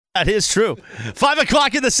That is true. 5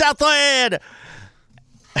 o'clock in the Southland.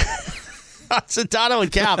 Sedano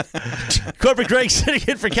and Cap. Corporate Greg sitting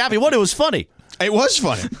in for Cappy. What? It was funny. It was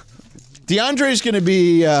funny. DeAndre's going to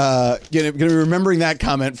be remembering that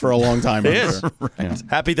comment for a long time. He is. Sure. Yeah.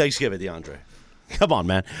 Happy Thanksgiving, DeAndre. Come on,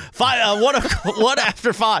 man. 1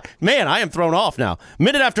 after 5. Man, I am thrown off now.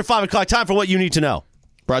 Minute after 5 o'clock. Time for what you need to know.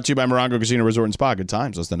 Brought to you by Morongo Casino Resort and Spa. Good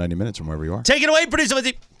times. Less than 90 minutes from wherever you are. Take it away, producer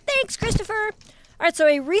Lindsay. Thanks, Christopher. All right, so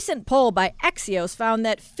a recent poll by Axios found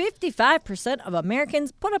that 55% of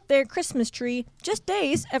Americans put up their Christmas tree just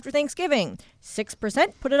days after Thanksgiving.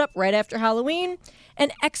 6% put it up right after Halloween.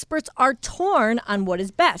 And experts are torn on what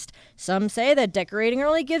is best. Some say that decorating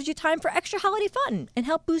early gives you time for extra holiday fun and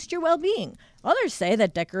help boost your well-being. Others say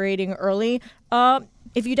that decorating early,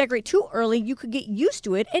 if you decorate too early, you could get used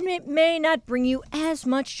to it and it may not bring you as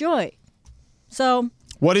much joy. So,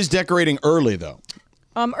 what is decorating early, though?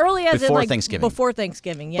 Early as before in like Thanksgiving. Before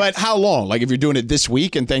Thanksgiving, yes. But how long? Like if you're doing it this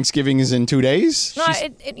week and Thanksgiving is in 2 days?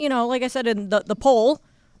 No, like I said in the poll,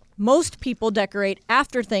 most people decorate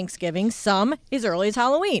after Thanksgiving. Some as early as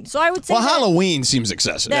Halloween. So I would say Halloween seems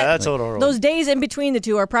excessive. Yeah, that's a little early. Those days in between the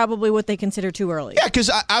two are probably what they consider too early. Yeah,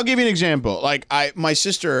 because I'll give you an example. Like my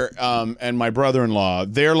sister and my brother-in-law,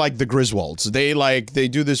 they're like the Griswolds. They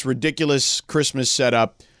do this ridiculous Christmas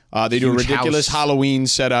setup. They do a ridiculous Halloween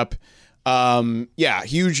setup.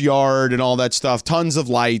 Huge yard and all that stuff. Tons of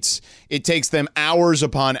lights. It takes them hours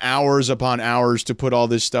upon hours upon hours to put all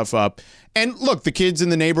this stuff up. And look, the kids in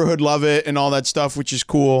the neighborhood love it and all that stuff, which is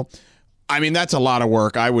cool. I mean, that's a lot of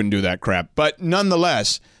work. I wouldn't do that crap. But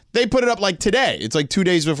nonetheless, they put it up like today. It's like 2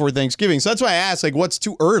 days before Thanksgiving. So that's why I asked, like, what's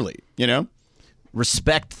too early, you know?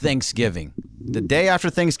 Respect Thanksgiving. The day after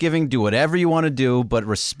Thanksgiving, do whatever you want to do, but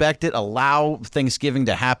respect it. Allow Thanksgiving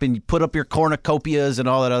to happen. You put up your cornucopias and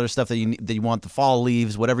all that other stuff that you want, the fall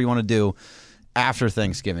leaves, whatever you want to do. After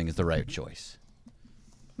Thanksgiving is the right choice.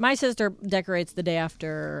 My sister decorates the day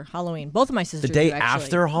after Halloween. Both of my sisters The day do, actually.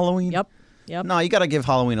 after Halloween? Yep. No, you got to give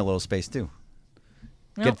Halloween a little space, too.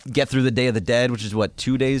 Nope. Get through the Day of the Dead, which is,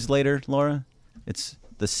 2 days later, Laura? It's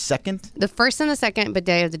the 2nd? The 1st and the 2nd, but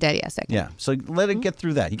Day of the Dead, 2nd. Yeah, so let it get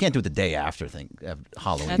through that. You can't do it the day after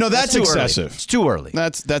Halloween. No, that's excessive. It's too early.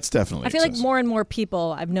 That's definitely I feel excessive. like more and more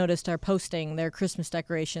people I've noticed are posting their Christmas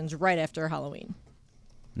decorations right after Halloween.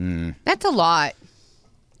 That's a lot.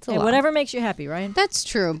 Hey, whatever makes you happy, right? That's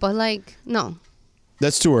true, but no.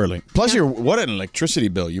 That's too early. Plus, what an electricity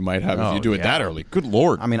bill you might have if you do it that early. Good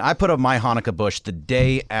Lord. I mean, I put up my Hanukkah bush the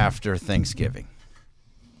day after Thanksgiving.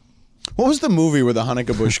 What was the movie where the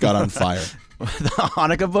Hanukkah bush got on fire? The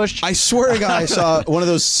Hanukkah bush? I swear to God, I saw one of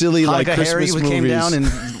those silly Hanukkah Christmas Harry movies. came down and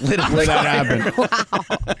lit it where that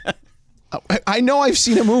happened. Wow. I know I've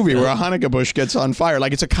seen a movie where a Hanukkah bush gets on fire.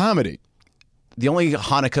 Like it's a comedy. The only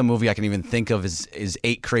Hanukkah movie I can even think of is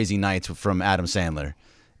 8 Crazy Nights from Adam Sandler.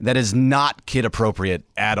 That is not kid appropriate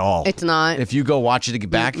at all. It's not. If you go watch it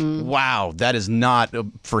back, wow, that is not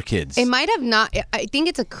for kids. It might have not. I think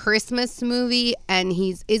it's a Christmas movie, and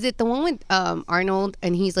is it the one with Arnold,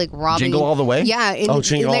 and he's like robbing Jingle All the Way? Yeah.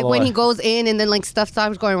 Jingle like All the when Way. he goes in, and then like stuff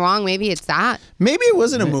stops going wrong. Maybe it's that. Maybe it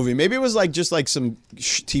wasn't a movie. Maybe it was just like some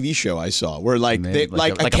TV show I saw where Maybe a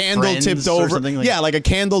like a candle Friends tipped or over. something like- Yeah, like a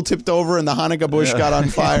candle tipped over and the Hanukkah bush got on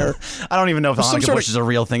fire. I don't even know if the Some Hanukkah sort bush of- is a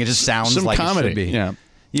real thing. It just sounds Some like comedy. it should be. Yeah.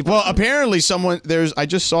 Well, apparently I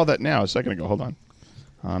just saw that now a second ago. Hold on.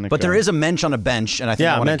 Hanukkah. But there is a mensch on a bench, and I think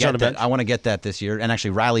Yeah, I want to mensch on get a that. bench. I want to get that this year. And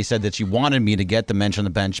actually, Riley said that she wanted me to get the mensch on the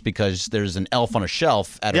bench because there's an elf on a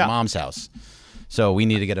shelf at her mom's house. So we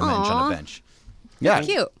need to get a mensch on a bench. Yeah,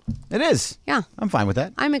 Cute. It is. Yeah. I'm fine with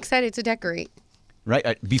that. I'm excited to decorate.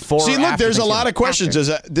 Right before. See, or look, after there's a lot of Thanksgiving?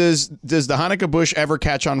 questions. Does the Hanukkah bush ever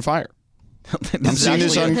catch on fire? I'm seeing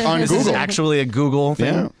this on This is Google. actually a Google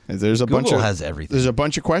thing. Yeah, there's a bunch Google of has everything. There's a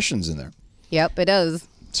bunch of questions in there. Yep, it does.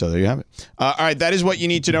 So there you have it. All right, that is what you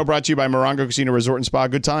need to know. Brought to you by Morongo Casino Resort and Spa.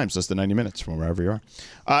 Good times, less than 90 minutes from wherever you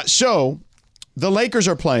are. So the Lakers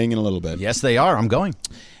are playing in a little bit. Yes, they are. I'm going.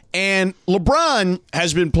 And LeBron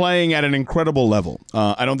has been playing at an incredible level.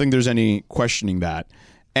 I don't think there's any questioning that.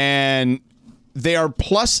 And they are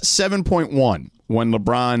plus 7.1 when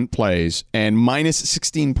LeBron plays and minus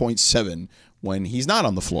 16.7 when he's not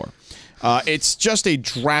on the floor. It's just a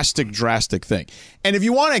drastic thing. And if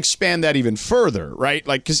you want to expand that even further, right?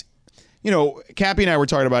 Like, because, Cappy and I were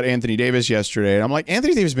talking about Anthony Davis yesterday, and I'm like,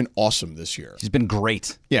 Anthony Davis has been awesome this year. He's been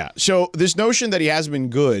great. Yeah. So this notion that he hasn't been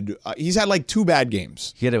good, he's had like 2 bad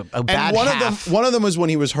games. He had a bad and half. one of them was when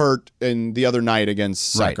he was hurt in the other night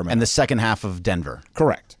against Right. Sacramento. And the second half of Denver.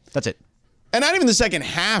 Correct. That's it. And not even the second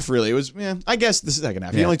half, really. It was, I guess the second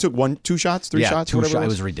half. He Yeah. only took 2 shots, 3 shots, two whatever shots. it It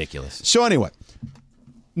was. was ridiculous. So anyway,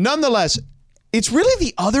 nonetheless, It's really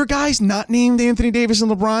the other guys not named Anthony Davis and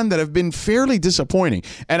LeBron that have been fairly disappointing.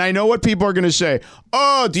 And I know what people are going to say.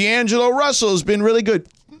 Oh, D'Angelo Russell's been really good.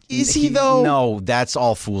 Is he though? No, that's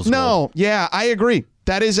all fool's gold. No. Yeah, I agree.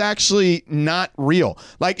 That is actually not real.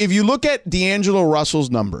 Like, if you look at D'Angelo Russell's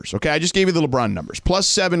numbers, okay, I just gave you the LeBron numbers.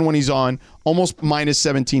 +7 when he's on, almost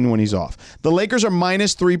 -17 when he's off. The Lakers are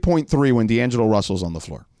 -3.3 when D'Angelo Russell's on the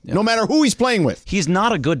floor. No matter who he's playing with. He's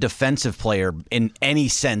not a good defensive player in any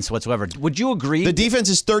sense whatsoever. Would you agree? The defense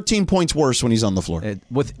is 13 points worse when he's on the floor.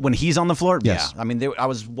 When he's on the floor? Yes. Yeah. I mean, I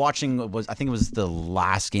was watching. I think it was the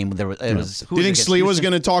last game. Do Do you think Sliwa's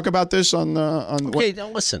going to talk about this on? Okay, now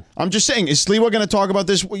listen. I'm just saying, is Sliwa going to talk about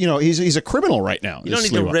this? You know, he's a criminal right now. You don't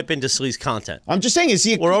need to rip into Slee's content. I'm just saying, is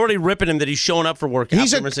he? We're already ripping him that he's showing up for work.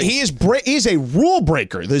 He's a rule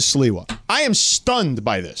breaker. This Sliwa. I am stunned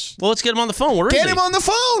by this. Well, let's get him on the phone. Where is Get he? him on the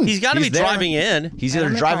phone. He's got to be there. driving in. He's either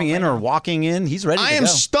driving in or walking in. He's ready to go. I am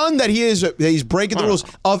stunned that he's breaking the rules.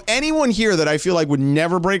 Of anyone here that I feel like would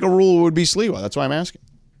never break a rule, would be Sliwa. That's why I'm asking.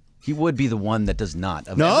 He would be the one that does not.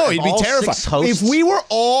 No, he'd be terrified. If we were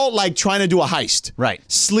all like trying to do a heist, right?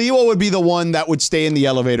 Sliwa would be the one that would stay in the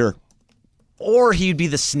elevator. Or he'd be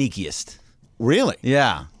the sneakiest. Really?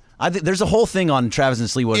 Yeah. There's a whole thing on Travis and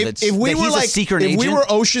Sliwa that he's a secret agent. If we were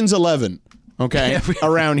Ocean's 11, okay,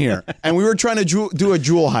 around here, and we were trying to do a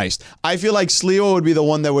jewel heist, I feel like Sliwa would be the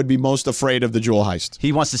one that would be most afraid of the jewel heist.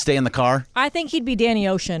 He wants to stay in the car? I think he'd be Danny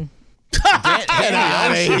Ocean. Get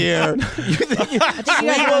out of here.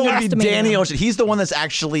 Sliwa would be Danny Ocean. He's the one that's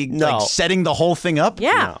actually like setting the whole thing up?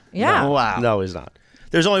 Yeah. Yeah. Wow. No, he's not.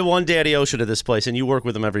 There's only one Danny Ocean at this place, and you work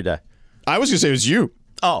with him every day. I was going to say it was you.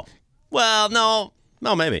 Oh. Well,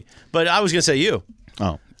 no, maybe. But I was going to say you.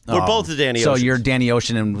 Oh. We're both the Danny Oceans. So you're Danny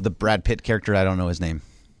Ocean and the Brad Pitt character, I don't know his name.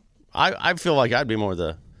 I feel like I'd be more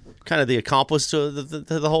the kind of the accomplice to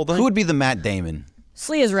the whole thing. Who would be the Matt Damon?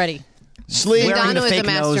 Slee is ready. Slee, Madonna is a fake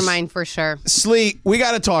nose. mastermind for sure. Slee, we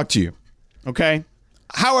got to talk to you. Okay?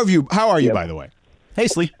 How are you, by the way? Hey,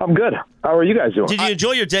 Slee. I'm good. How are you guys doing? Did you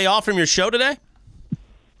enjoy your day off from your show today?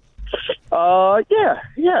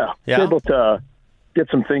 Yeah. Able to get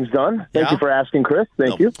some things done. Thank you for asking, Chris.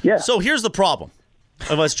 Thank you. Yeah. So here's the problem.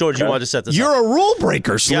 Unless, George, you wanted to set this up. You're a rule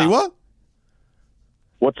breaker, Sliwa. Yeah.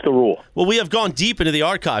 What's the rule? Well, we have gone deep into the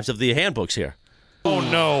archives of the handbooks here. Oh,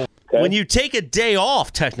 no. Okay. When you take a day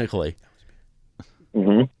off, technically,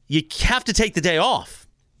 you have to take the day off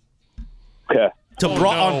Okay.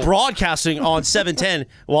 on broadcasting on 710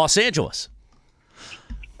 Los Angeles.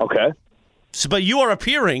 Okay. So, but you are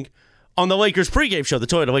appearing on the Lakers pregame show, the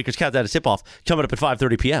Toyota Lakers Countdown to Tip-Off, coming up at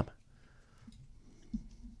 5:30 p.m.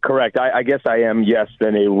 Correct. I guess I am, yes,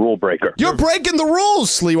 then a rule breaker. You're breaking the rules,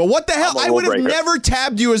 Sliwa. What the hell? I'm a I would have rule breaker. never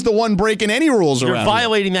tabbed you as the one breaking any rules You're around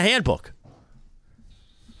violating the handbook.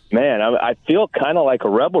 Man, I feel kind of like a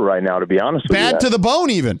rebel right now, to be honest with you. Bad to the bone,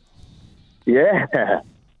 even. Yeah.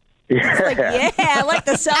 Like, yeah, I like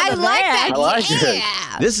the sound I of like that. I like it.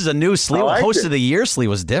 Yeah. This is a new Sliwa. like Host it. of the year Sliwa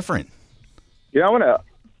was different. Yeah, I'm going to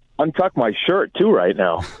untuck my shirt, too, right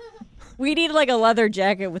now. We need like a leather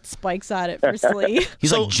jacket with spikes on it for Slee.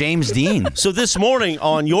 He's like James Dean. So this morning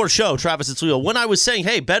on your show, Travis and Slee, when I was saying,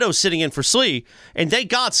 hey, Beto's sitting in for Slee, and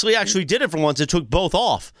thank God Slee actually did it for once and took both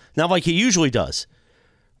off, not like he usually does.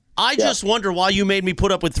 I just wonder why you made me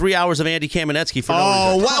put up with 3 hours of Andy Kamenetsky for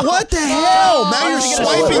no reason. What the hell? Now you're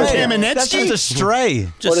swiping That's Kamenetsky? just a stray.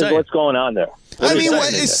 Just saying. What's going on there? I mean,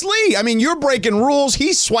 Slee, you're breaking rules.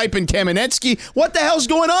 He's swiping Kamenetsky. What the hell's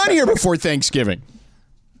going on here before Thanksgiving?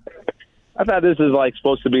 I thought this is like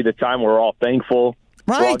supposed to be the time where we're all thankful.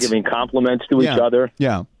 We're all Right. giving compliments to each other.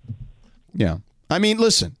 Yeah. I mean,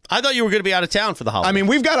 listen. I thought you were going to be out of town for the holiday. I mean,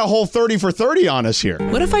 we've got a whole 30 for 30 on us here.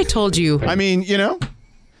 What if I told you? I mean,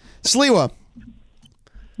 Sliwa,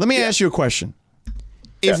 let me ask you a question.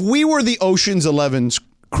 If we were the Ocean's 11's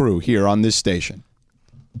crew here on this station,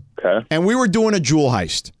 Okay. and we were doing a jewel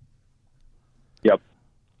heist, Yep.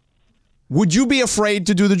 would you be afraid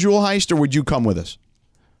to do the jewel heist, or would you come with us?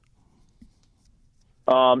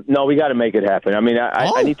 No, we got to make it happen. I mean,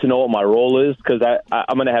 I need to know what my role is because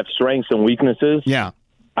I'm going to have strengths and weaknesses. Yeah.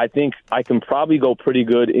 I think I can probably go pretty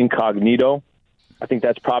good incognito. I think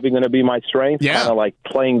that's probably going to be my strength. Yeah. Kind of like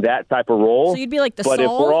playing that type of role. So you'd be like the But if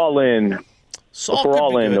soul? we're all in,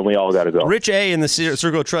 then we all got to go. Rich A in the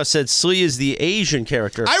Circle Trust said Slee is the Asian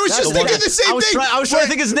character. I was just thinking the same thing. I was trying to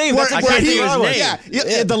think his name. Where, That's where can't he, think of his name.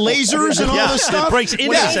 yeah, the lasers and all this stuff. It breaks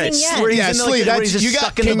into sense. Yeah. Where he's Yeah, in Slee, where he's just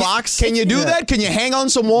stuck in the can you- box. Can you do that? Can you hang on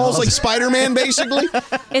some walls like Spider-Man, basically?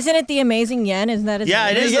 Isn't it the Amazing Yen? Isn't that his Yeah,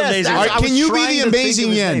 name? it is Yes, amazing. All right, I was can you be trying the to think of Amazing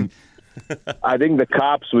his Yen? name. I think the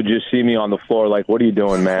cops would just see me on the floor like, what are you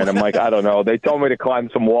doing, man? I'm like, I don't know. They told me to climb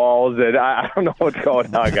some walls, and I don't know what's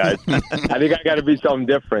going on, guys. I think I got to be something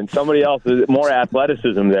different. Somebody else is more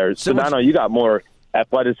athleticism there. So Sedano, you got more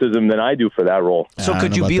athleticism than I do for that role. So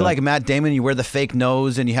could you be like Matt Damon? You wear the fake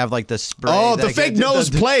nose and you have like the spray. Oh, the fake nose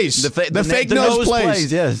plays. The fake nose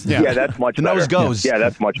plays. Yes. Yeah, that's much better. The nose goes. Yeah,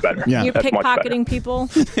 that's much better. Yeah. You're That's much pickpocketing people.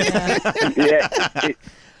 Yeah. Yeah.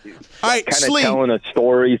 All right, Kind of Slee. telling a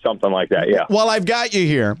story, something like that, yeah. While I've got you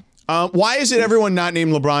here, why is it everyone not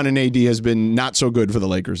named LeBron and AD has been not so good for the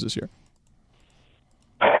Lakers this year?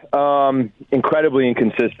 Incredibly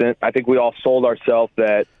inconsistent. I think we all sold ourselves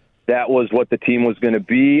that was what the team was going to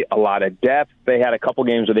be. A lot of depth. They had a couple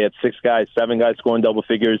games where they had 6 guys, 7 guys scoring double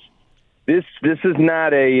figures. This is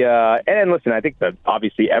not a and listen, I think that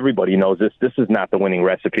obviously everybody knows this. This is not the winning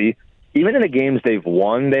recipe. Even in the games they've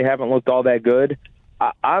won, they haven't looked all that good.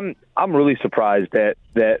 I'm really surprised that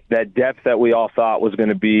depth that we all thought was going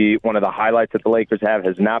to be one of the highlights that the Lakers have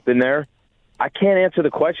has not been there. I can't answer the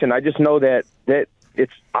question. I just know that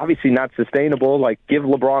it's obviously not sustainable. Like, give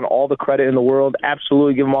LeBron all the credit in the world.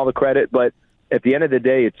 Absolutely give him all the credit. But at the end of the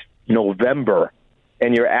day, it's November,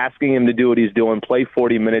 and you're asking him to do what he's doing, play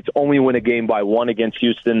 40 minutes, only win a game by 1 against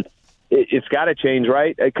Houston. It's got to change,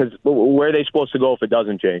 right? Because where are they supposed to go if it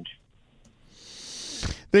doesn't change?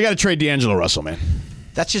 They got to trade D'Angelo Russell, man.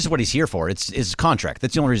 That's just what he's here for. It's his contract.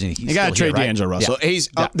 That's the only reason he's You got to trade here, right? D'Angelo Russell. Yeah. He's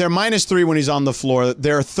they're -3 when he's on the floor.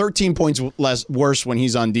 They're 13 points worse when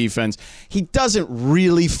he's on defense. He doesn't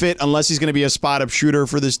really fit unless he's going to be a spot-up shooter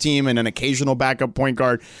for this team and an occasional backup point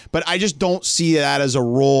guard. But I just don't see that as a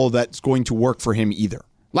role that's going to work for him either.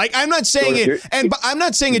 Like, I'm not saying but I'm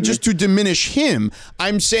not saying it just to diminish him.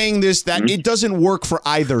 I'm saying this that it doesn't work for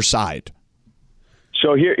either side.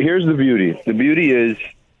 So here's the beauty. The beauty is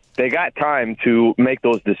they got time to make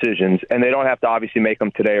those decisions, and they don't have to obviously make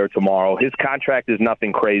them today or tomorrow. His contract is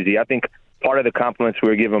nothing crazy. I think part of the compliments we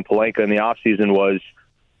were giving Pelinka in the offseason was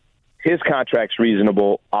his contract's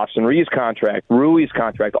reasonable. Austin Reeves' contract, Rui's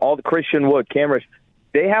contract, all the Christian Wood, Cameron,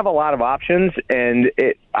 they have a lot of options, and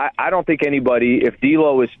I don't think anybody, if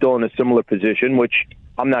D'Lo is still in a similar position, which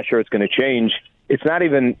I'm not sure it's going to change, it's not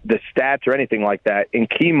even the stats or anything like that. In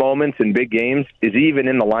key moments in big games, is he even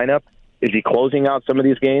in the lineup? Is he closing out some of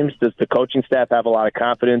these games? Does the coaching staff have a lot of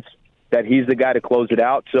confidence that he's the guy to close it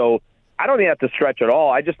out? So I don't think that's a stretch at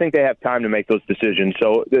all. I just think they have time to make those decisions.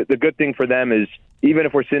 So the good thing for them is even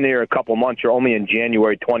if we're sitting here a couple months, you're only in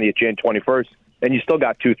January 20th, Jan 21st, and you still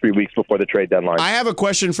got 2-3 weeks before the trade deadline. I have a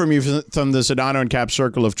question from you from the Sedano and Cap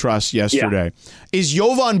Circle of Trust yesterday. Yeah. Is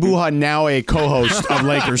Jovan Buha now a co-host of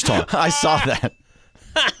Lakers Talk? I saw that.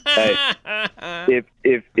 Hey,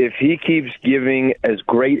 if he keeps giving as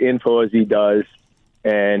great info as he does,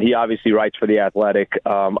 and he obviously writes for The Athletic,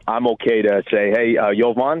 I'm okay to say, hey,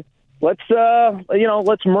 Jovan,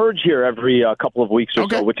 let's merge here every couple of weeks or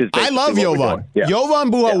so. Which is I love Jovan. Yeah.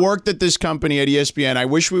 Jovan Buha worked at this company at ESPN. I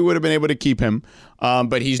wish we would have been able to keep him,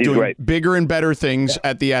 but he's doing great. Bigger and better things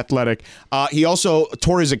at The Athletic. He also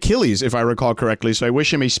tore his Achilles, if I recall correctly, so I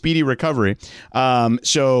wish him a speedy recovery.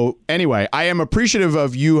 So anyway, I am appreciative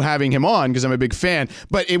of you having him on because I'm a big fan,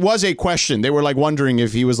 but it was a question. They were like wondering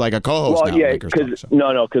if he was like a co-host now. Yeah,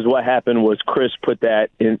 because what happened was Chris put that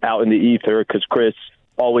out in the ether because Chris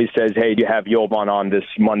always says, hey, you have Jovan on this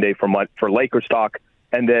Monday for Lakers Talk,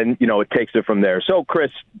 and then, it takes it from there. So,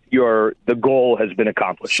 Chris, the goal has been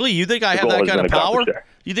accomplished. Slee, you think I have that kind of power?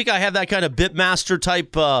 You think I have that kind of Bitmaster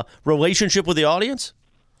type relationship with the audience?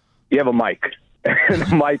 You have a mic. And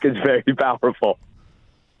the mic is very powerful.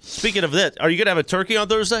 Speaking of that, are you going to have a turkey on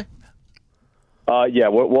Thursday? Yeah,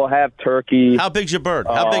 we'll have turkey. How big's your bird?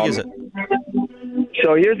 How big is it?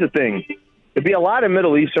 So here's the thing. It'd be a lot of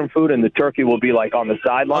Middle Eastern food, and the turkey will be like on the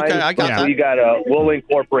sideline. Okay, I got that. We'll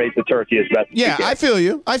incorporate the turkey as best. Yeah, I feel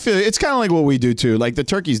you. It's kind of like what we do too. Like the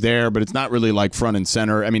turkey's there, but it's not really like front and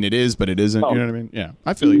center. I mean, it is, but it isn't. You know what I mean? Yeah,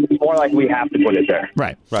 I feel you. It's more like we have to put it there.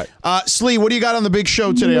 Right. Slee, what do you got on the big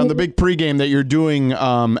show today? On the big pregame that you're doing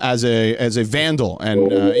as a vandal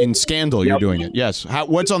and in Scandal, you're doing it. Yes.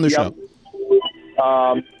 What's on the show?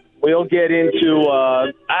 We'll get into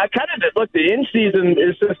the in-season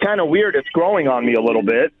is just kind of weird. It's growing on me a little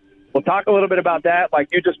bit. We'll talk a little bit about that. Like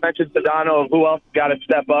you just mentioned, Sedano, who else got to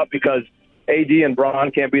step up because AD and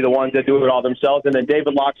Bron can't be the ones that do it all themselves. And then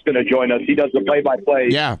David Locke's going to join us. He does the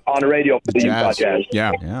play-by-play on the radio for the Utah Jazz.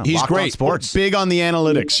 Yeah. He's great. On sports. Big on the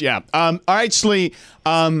analytics. Yeah. All right, Slee.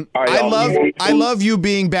 I love you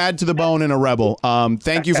being bad to the bone and a rebel.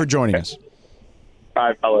 Thank you for joining us. All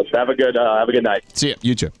right, fellas. Have a good night. See ya.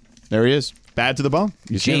 You too. There he is. Bad to the bone.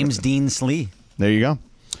 James Dean Slee. There you go.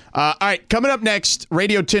 All right, coming up next,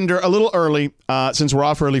 Radio Tinder a little early since we're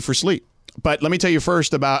off early for sleep. But let me tell you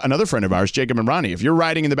first about another friend of ours, Jacob and Ronnie. If you're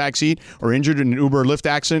riding in the backseat or injured in an Uber or Lyft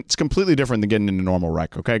accident, it's completely different than getting in a normal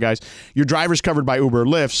wreck, okay, guys? Your driver's covered by Uber or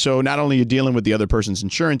Lyft, so not only are you dealing with the other person's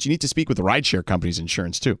insurance, you need to speak with the rideshare company's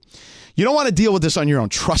insurance, too. You don't want to deal with this on your own.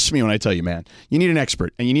 Trust me when I tell you, man. You need an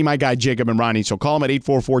expert, and you need my guy, Jacob and Ronnie, so call him at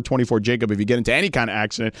 844-24-JACOB if you get into any kind of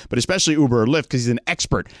accident, but especially Uber or Lyft, because he's an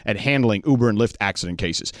expert at handling Uber and Lyft accident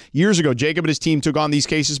cases. Years ago, Jacob and his team took on these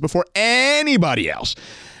cases before anybody else.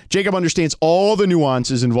 Jacob understands all the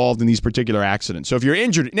nuances involved in these particular accidents. So if you're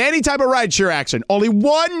injured in any type of rideshare accident, only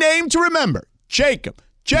one name to remember. Jacob.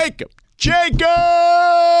 Jacob. Jacob!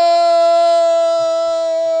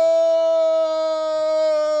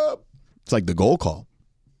 It's like the goal call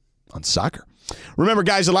on soccer. Remember,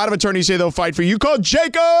 guys, a lot of attorneys say they'll fight for you. Call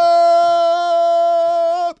Jacob!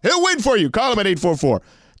 He'll win for you. Call him at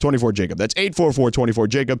 844-24-JACOB. That's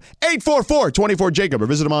 844-24-JACOB. 844-24-JACOB. Or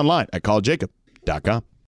visit him online at calljacob.com.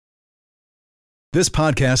 This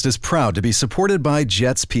podcast is proud to be supported by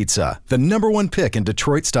Jets Pizza, the #1 pick in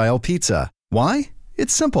Detroit-style pizza. Why?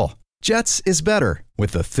 It's simple. Jets is better.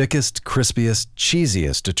 With the thickest, crispiest,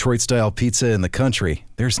 cheesiest Detroit-style pizza in the country,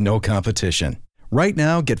 there's no competition. Right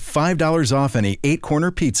now, get $5 off any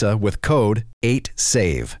 8-corner pizza with code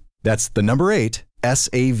 8SAVE. That's the number 8,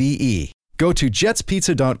 S-A-V-E. Go to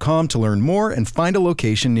jetspizza.com to learn more and find a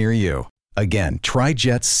location near you. Again, try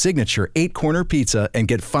Jet's signature 8-corner pizza and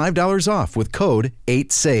get $5 off with code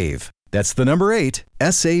 8SAVE. That's the number 8,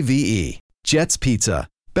 S-A-V-E. Jet's Pizza.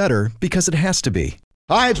 Better because it has to be.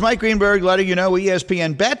 Hi, it's Mike Greenberg letting you know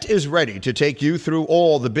ESPN Bet is ready to take you through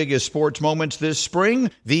all the biggest sports moments this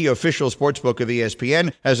spring. The official sportsbook of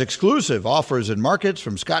ESPN has exclusive offers and markets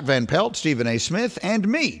from Scott Van Pelt, Stephen A. Smith, and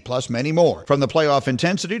me, plus many more. From the playoff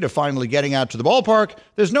intensity to finally getting out to the ballpark,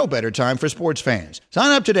 there's no better time for sports fans.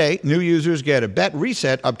 Sign up today. New users get a bet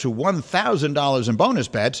reset up to $1,000 in bonus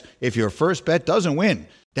bets if your first bet doesn't win.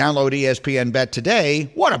 Download ESPN Bet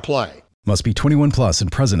today. What a play. Must be 21 plus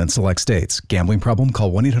and present in select states. Gambling problem?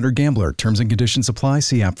 Call 1-800-GAMBLER. Terms and conditions apply.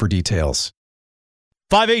 See app for details.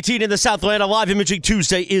 5:18 in the South Atlanta Live Imaging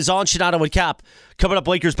Tuesday is on. Shinato and Cap. Coming up,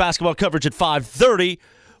 Lakers basketball coverage at 5:30.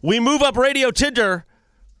 We move up Radio Tinder.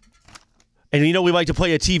 And you know we like to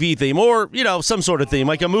play a TV theme or, you know, some sort of theme,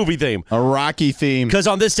 like a movie theme. A Rocky theme. Because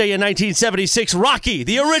on this day in 1976, Rocky,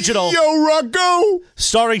 the original. Yo, Rocco!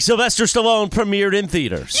 Starring Sylvester Stallone, premiered in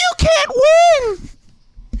theaters. You can't win!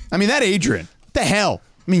 I mean, that Adrian. The hell?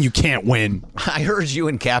 I mean, you can't win. I heard you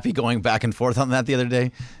and Cappy going back and forth on that the other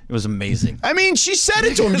day. It was amazing. I mean, she said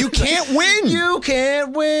it to him. You can't win. You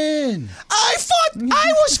can't win. I fought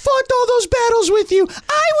all those battles with you.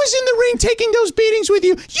 I was in the ring taking those beatings with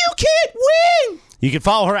you. You can't win. You can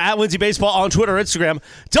follow her at Lindsay Baseball on Twitter or Instagram.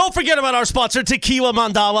 Don't forget about our sponsor, Tequila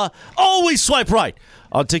Mandala. Always swipe right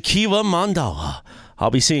on Tequila Mandala. I'll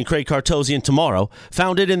be seeing Craig Cartosian tomorrow.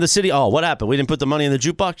 Founded in the city. Oh, what happened? We didn't put the money in the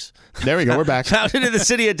jukebox? There we go. We're back. Founded in the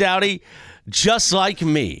city of Downey, just like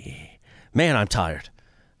me. Man, I'm tired.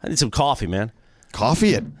 I need some coffee, man.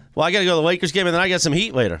 Coffee it. Well, I got to go to the Lakers game, and then I got some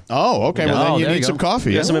heat later. Oh, okay. Well, then you need some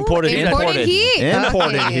coffee. Got some imported heat. Imported heat.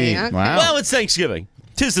 Imported heat. Okay. Wow. Well, it's Thanksgiving.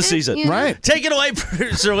 'Tis the season. Yeah. Right. Take it away,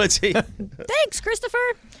 producer Lindsay. Thanks, Christopher.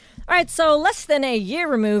 All right, so less than a year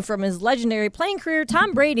removed from his legendary playing career,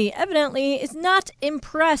 Tom Brady evidently is not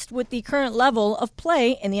impressed with the current level of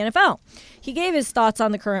play in the NFL. He gave his thoughts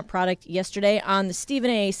on the current product yesterday on the Stephen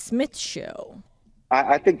A. Smith Show.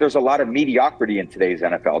 I think there's a lot of mediocrity in today's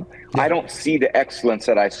NFL. I don't see the excellence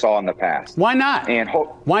that I saw in the past. Why not? And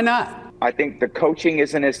why not? I think the coaching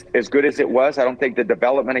isn't as good as it was. I don't think the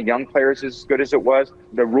development of young players is as good as it was.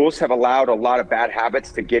 The rules have allowed a lot of bad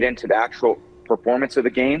habits to get into the actual performance of the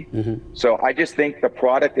game. Mm-hmm. So I just think the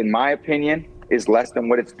product, in my opinion, is less than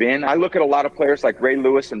what it's been. I look at a lot of players like Ray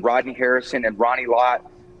Lewis and Rodney Harrison and Ronnie Lott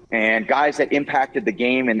and guys that impacted the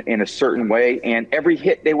game in a certain way, and every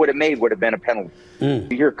hit they would have made would have been a penalty. You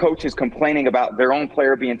hear coaches complaining about their own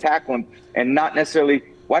player being tackled and not necessarily,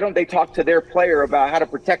 why don't they talk to their player about how to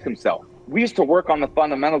protect himself? We used to work on the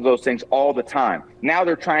fundamentals of those things all the time. Now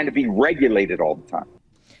they're trying to be regulated all the time.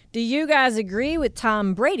 Do you guys agree with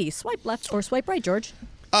Tom Brady? Swipe left or swipe right, George?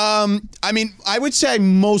 I mean, I would say I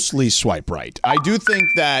mostly swipe right. I do think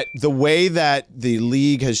that the way that the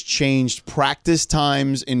league has changed practice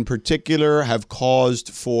times in particular have caused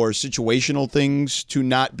for situational things to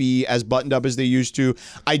not be as buttoned up as they used to.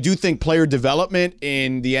 I do think player development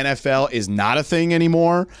in the NFL is not a thing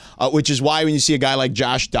anymore, which is why when you see a guy like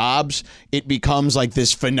Josh Dobbs, it becomes like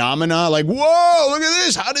this phenomena, like, whoa, look at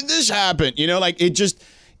this. How did this happen? You know, like it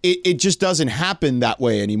just doesn't happen that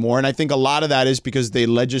way anymore. And I think a lot of that is because they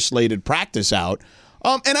legislated practice out.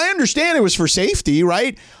 And I understand it was for safety,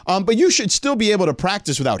 right? But you should still be able to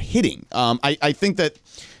practice without hitting. I think that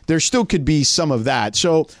there still could be some of that.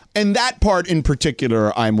 So, and that part in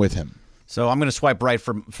particular, I'm with him. So I'm going to swipe right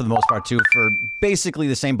for the most part, too, for basically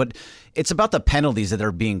the same. But it's about the penalties that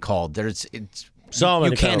are being called. So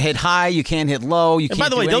you can't hit high, you can't hit low. You And can't by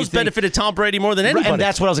the way, do those anything. benefited Tom Brady more than anybody. And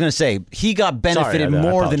that's what I was going to say. He got benefited Sorry,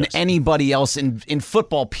 I more than apologize. anybody else in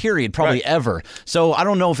football, period, probably ever. So I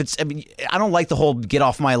don't know if it's. I mean, I don't like the whole get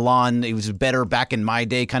off my lawn. It was better back in my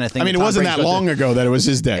day kind of thing. I mean, it Tom wasn't Brady that long ago that it was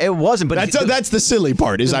his day. It wasn't, but that's the silly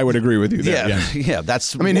part. Is I would agree with you there. yeah.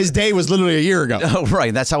 That's. I mean, his day was literally a year ago. Oh,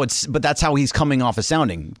 right. That's how it's. But that's how he's coming off as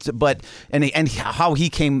sounding. But and how he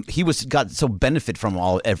came. He got so benefit from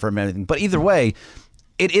everything. But either way.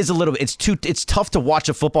 It is a little bit. It's tough to watch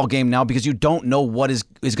a football game now because you don't know what is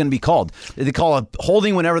going to be called. They call a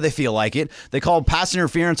holding whenever they feel like it. They call pass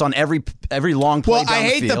interference on every long play. Well, I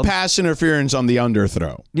hate the pass interference on the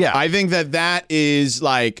underthrow. Yeah, I think that is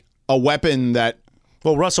like a weapon that.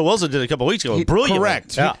 Well, Russell Wilson did a couple weeks ago. Brilliant.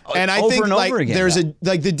 Correct. Yeah. And I think like there's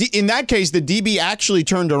in that case the DB actually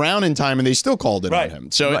turned around in time and they still called it on him.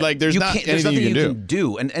 So like there's nothing you can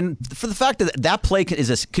do. And for the fact that play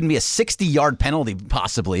can be a 60-yard penalty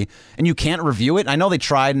possibly, and you can't review it. I know they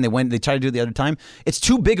tried and they tried to do it the other time. It's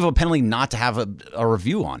too big of a penalty not to have a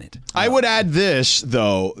review on it. I would add this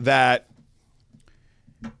though, that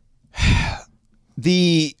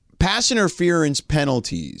the pass interference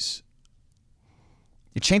penalties.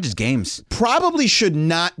 It changes games. Probably should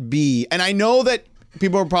not be, and I know that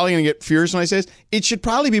people are probably going to get furious when I say this. It should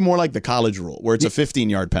probably be more like the college rule, where it's a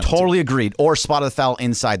 15-yard penalty. Totally agreed. Or spot a foul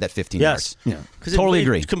inside that 15 yards. Yeah. Totally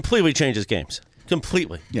agree. It completely changes games.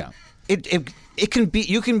 Completely. Yeah. It can be.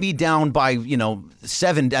 You can be down by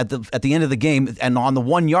 7 at the end of the game, and on the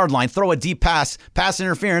 1 yard line, throw a deep pass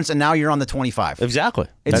interference, and now you're on the 25. Exactly.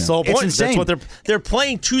 That's the whole point. It's insane. That's what they're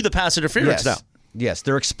playing to the pass interference now. Yes,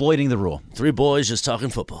 they're exploiting the rule. Three boys just talking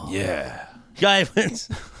football. Yeah. Guy wins.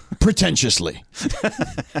 Pretentiously. All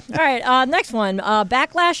right, next one.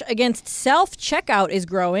 Backlash against self-checkout is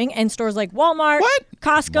growing, and stores like Walmart,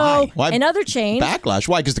 Costco, Why? and other chains. Backlash?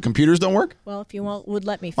 Why? Because the computers don't work? Well, if you would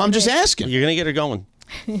let me finish. I'm just asking. You're going to get her going.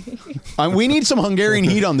 We need some Hungarian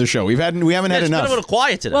heat on the show. We haven't had It's been enough. a little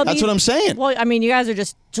quiet today. Well, That's what I'm saying. Well, I mean, you guys are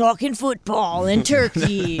just talking football and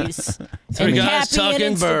turkeys. Three and guys happy talking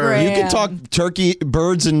and birds. Instagram. You can talk turkey,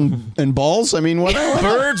 birds, and balls. I mean, what?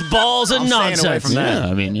 Birds, balls, and nonsense. Yeah,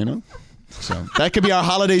 I mean, So that could be our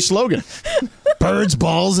holiday slogan. Birds,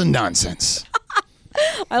 balls, and nonsense.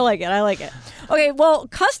 I like it. Okay, well,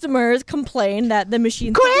 customers complain that the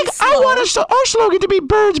machine. Greg, I want our slogan to be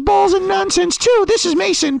birds, balls, and nonsense, too. This is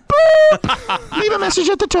Mason. Boop. Leave a message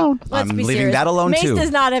at the tone. Let's I'm be leaving serious. that alone, Mace too. does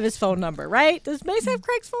not have his phone number, right? Does Mace have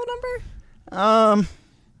Craig's phone number?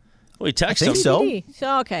 We text I think him. so.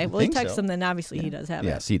 So, okay, well, he think texts so. him, then obviously he does have it.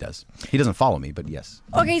 Yes, he does. He doesn't follow me, but yes.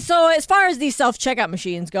 Okay, so as far as these self-checkout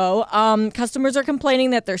machines go, customers are complaining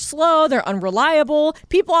that they're slow, they're unreliable.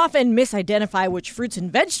 People often misidentify which fruits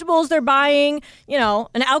and vegetables they're buying.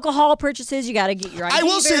 And alcohol purchases, you got to get your ID I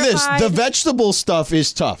will say this: verified. the vegetable stuff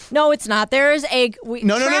is tough. No, it's not. There's a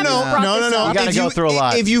No. You gotta go through a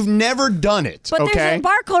lot. If you've never done it, But okay. there's a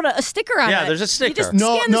barcode, a sticker on it. Yeah, there's a sticker. You just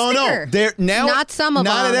No. scan the sticker. There now. Not some of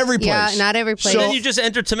them. Not at every place. Yeah, not every place. So Then you just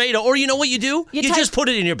enter tomato, or you know what you do? You You type- just put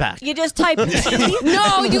it in your bag. You just type. No,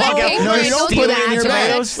 you got to pay for No, it. you don't do put it that. in your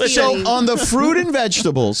bag. That's So cheating. on the fruit and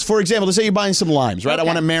vegetables, for example, let's say you're buying some limes, right? I Okay,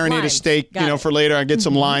 want to marinate a limes. steak, Got it. for later. I get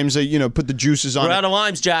some limes, put the juices on We're it. out of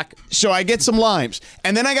limes, Jack. So I get some limes,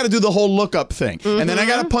 and then I got to do the whole lookup thing, and then I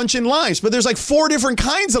got to punch in limes. But there's like 4 different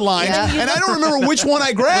kinds of limes, Yeah. and I don't remember which one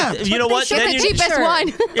I grabbed. You know what? Get the you- cheapest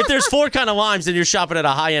one. if there's 4 kind of limes, then you're shopping at a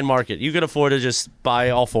high-end market. You can afford to just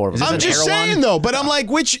buy all 4 of them. I'm just saying though, but I'm like,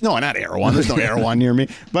 which? No, not Erewhon. There's no Erewhon near me.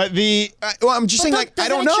 But I'm just saying, like, I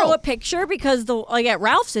don't Doesn't it show know. a picture? Because at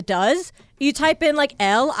Ralph's it does. You type in like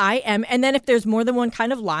LIM, and then if there's more than one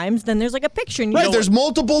kind of limes, then there's like a picture. And you Right, know there's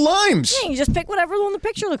multiple limes. you just pick whatever one the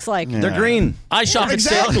picture looks like. They're green. I shop at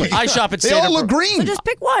Exactly. I shop at They Stater all look green. So just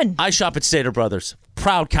pick one. I shop at Stater Brothers.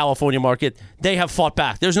 Proud California market. They have fought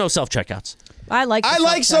back. There's no self-checkouts. I like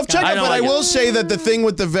self-checkout, I don't but I like will it. say that the thing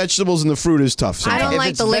with the vegetables and the fruit is tough. I don't If like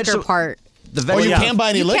it's the liquor vegetable- part. Oh, you can't buy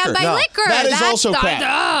any You liquor. can't buy No. liquor. That is That's also the-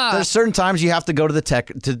 crap. There's certain times you have to go to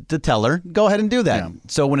the teller. Go ahead and do that. Yeah.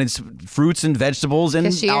 So when it's fruits and vegetables and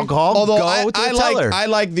Cashier. alcohol, Although go to the teller. I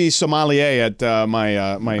like the sommelier at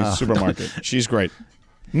my supermarket. She's great.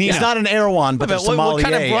 Nina. It's not an Erewhon, but the What sommelier.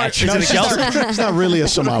 kind of brunch? actually. Is it a Gelson's? It's not really a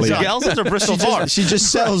sommelier. Gelson's or Bristol Farms? She just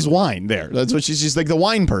sells wine there. That's what she's like the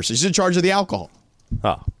wine person. She's in charge of the alcohol.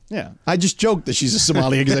 Oh, Yeah. I just joked that she's a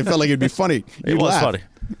sommelier because I felt like it'd be funny. it You'd was laugh. funny.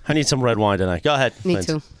 I need some red wine tonight. Go ahead. Me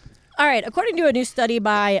Lindsay. too. All right, according to a new study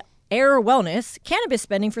by Air Wellness, cannabis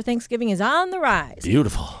spending for Thanksgiving is on the rise.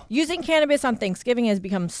 Beautiful. Using cannabis on Thanksgiving has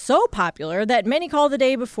become so popular that many call the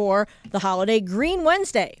day before the holiday Green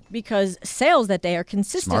Wednesday because sales that day are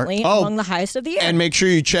consistently among the highest of the year. And make sure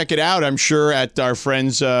you check it out, I'm sure, at our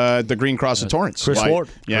friends, the Green Cross of Torrance. Chris Ward.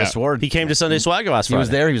 Yeah. Chris Ward. He came to Sunday Swagger last He Friday. was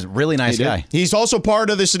there. He was a really nice guy. He's also part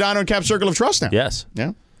of the Sedano and Cap Circle of Trust now. Yes.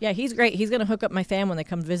 Yeah. Yeah, he's great. He's going to hook up my fam when they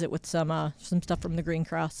come visit with some stuff from the Green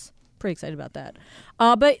Cross. Pretty excited about that.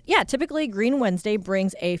 But yeah, typically Green Wednesday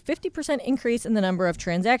brings a 50% increase in the number of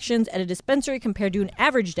transactions at a dispensary compared to an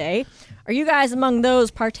average day. Are you guys among those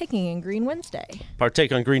partaking in Green Wednesday?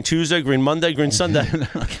 Partake on Green Tuesday, Green Monday, Green Sunday.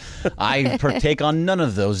 I partake on none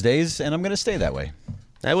of those days, and I'm going to stay that way.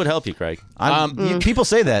 That would help you, Craig. People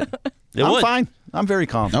say that. It I'm would. fine. I'm very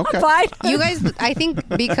calm. Okay. Fine. You guys, I think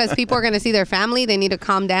because people are going to see their family, they need to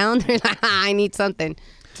calm down. They're like, I need something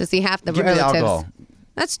to see half the Give me the relatives. alcohol.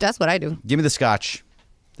 That's what I do. Give me the scotch.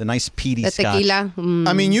 The nice peaty The scotch. tequila.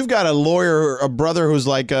 I mean, you've got a lawyer, a brother who's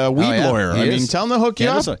like a weed lawyer. He I is. mean, tell him to hook you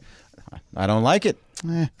up. I don't like it.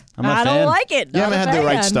 I'm not I a don't fan. like it. You Not haven't a had the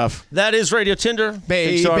right fan. stuff. That is Radio Tinder.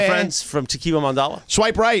 Thanks to our Baby. friends from Tequila Mandala.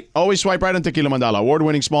 Swipe right. Always swipe right on Tequila Mandala.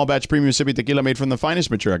 Award-winning small batch premium sippy tequila made from the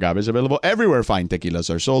finest mature agaves, available everywhere fine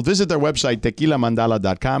tequilas are sold. Visit their website,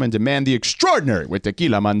 tequilamandala.com, and demand the extraordinary with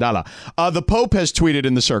Tequila Mandala. The Pope has tweeted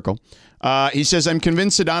in the circle. He says, I'm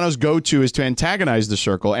convinced Sedano's go-to is to antagonize the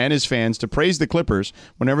circle and his fans, to praise the Clippers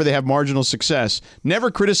whenever they have marginal success,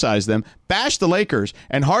 never criticize them, bash the Lakers,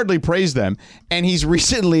 and hardly praise them. And he's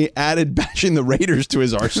recently added bashing the Raiders to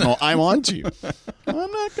his arsenal. I'm on to you. I'm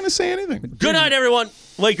not going to say anything. Good night, everyone.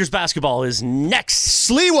 Lakers basketball is next.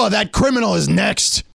 Sliwa, that criminal, is next.